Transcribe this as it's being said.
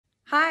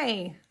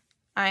Hi,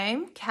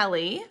 I'm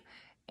Kelly,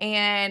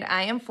 and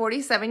I am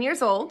 47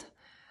 years old.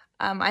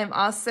 I'm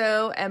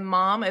also a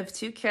mom of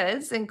 2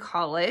 kids in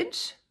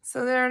college,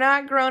 so they're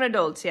not grown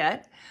adults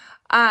yet.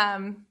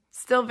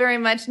 Still very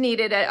much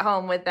needed at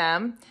home with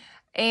them.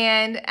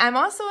 And I'm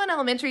also an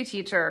elementary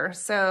teacher,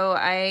 so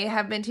I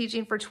have been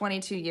teaching for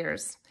 22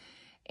 years.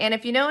 And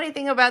if you know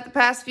anything about the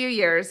past few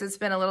years, it's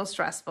been a little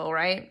stressful,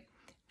 right?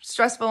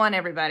 Stressful on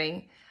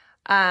everybody.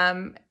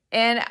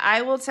 And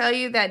I will tell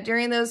you that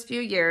during those few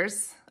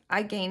years,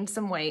 I gained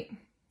some weight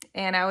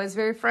and I was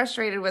very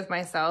frustrated with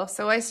myself.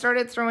 So I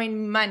started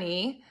throwing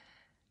money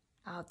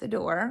out the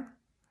door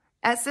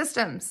at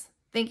systems,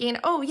 thinking,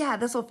 oh yeah,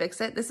 this will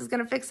fix it. This is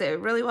going to fix it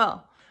really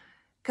well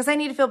because I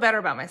need to feel better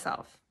about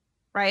myself,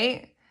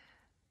 right?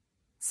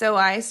 So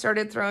I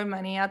started throwing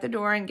money out the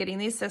door and getting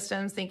these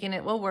systems thinking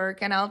it will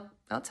work. And I'll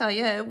tell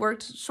you, it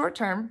worked short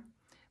term.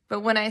 But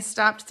when I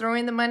stopped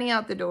throwing the money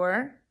out the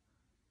door,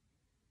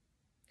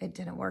 it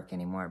didn't work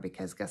anymore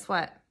because guess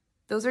what?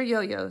 Those are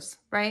yo-yos,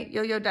 right?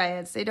 Yo-yo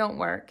diets, they don't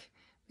work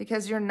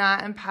because you're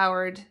not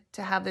empowered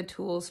to have the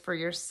tools for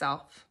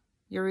yourself.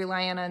 You're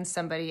relying on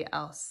somebody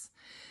else.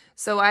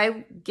 So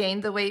I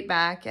gained the weight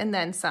back and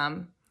then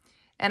some.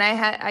 And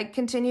I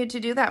continued to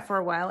do that for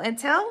a while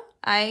until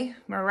I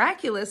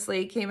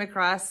miraculously came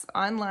across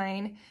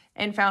online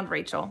and found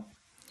Rachel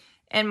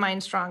and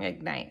MindStrong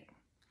Ignite.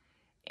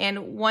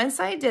 And once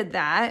I did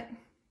that,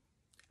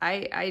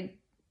 I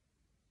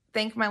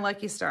thank my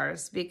lucky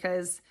stars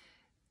because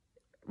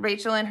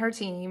Rachel and her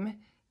team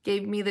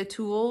gave me the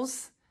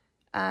tools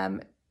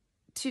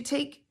to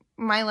take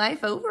my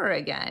life over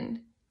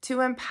again, to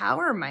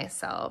empower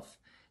myself,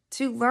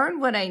 to learn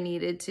what I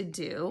needed to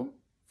do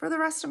for the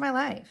rest of my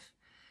life.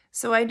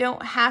 So I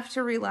don't have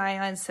to rely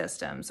on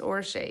systems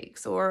or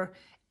shakes or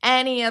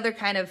any other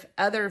kind of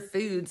other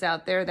foods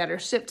out there that are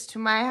shipped to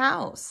my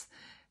house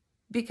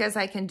because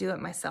I can do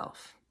it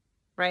myself,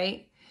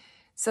 right?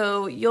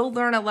 So you'll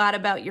learn a lot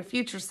about your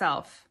future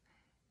self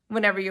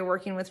whenever you're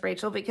working with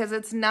Rachel because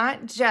it's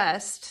not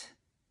just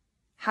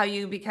how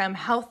you become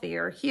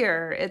healthier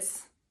here,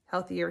 it's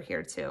healthier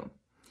here too.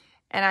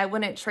 And I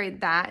wouldn't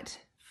trade that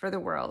for the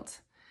world.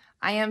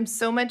 I am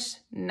so much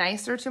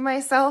nicer to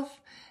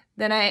myself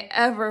than I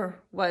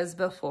ever was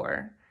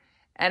before.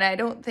 And I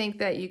don't think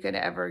that you could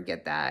ever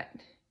get that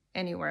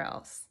anywhere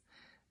else.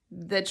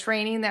 The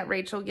training that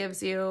Rachel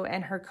gives you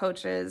and her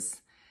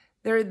coaches,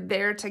 they're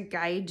there to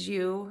guide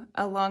you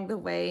along the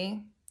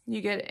way.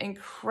 You get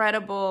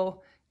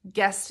incredible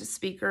guest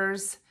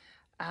speakers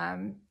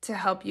to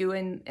help you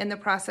in the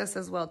process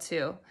as well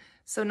too.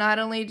 So not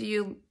only do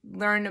you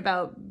learn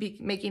about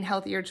making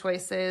healthier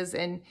choices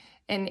and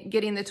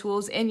getting the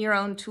tools in your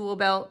own tool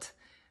belt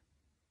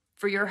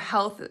for your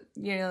health,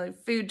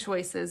 food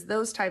choices,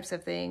 those types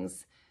of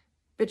things,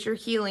 but you're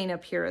healing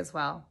up here as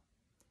well.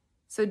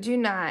 So do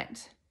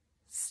not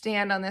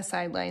stand on the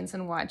sidelines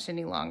and watch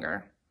any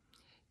longer.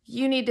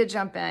 You need to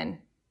jump in.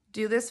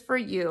 Do this for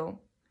you.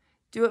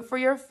 Do it for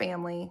your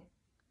family.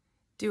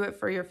 Do it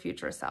for your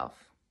future self.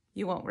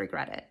 You won't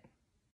regret it.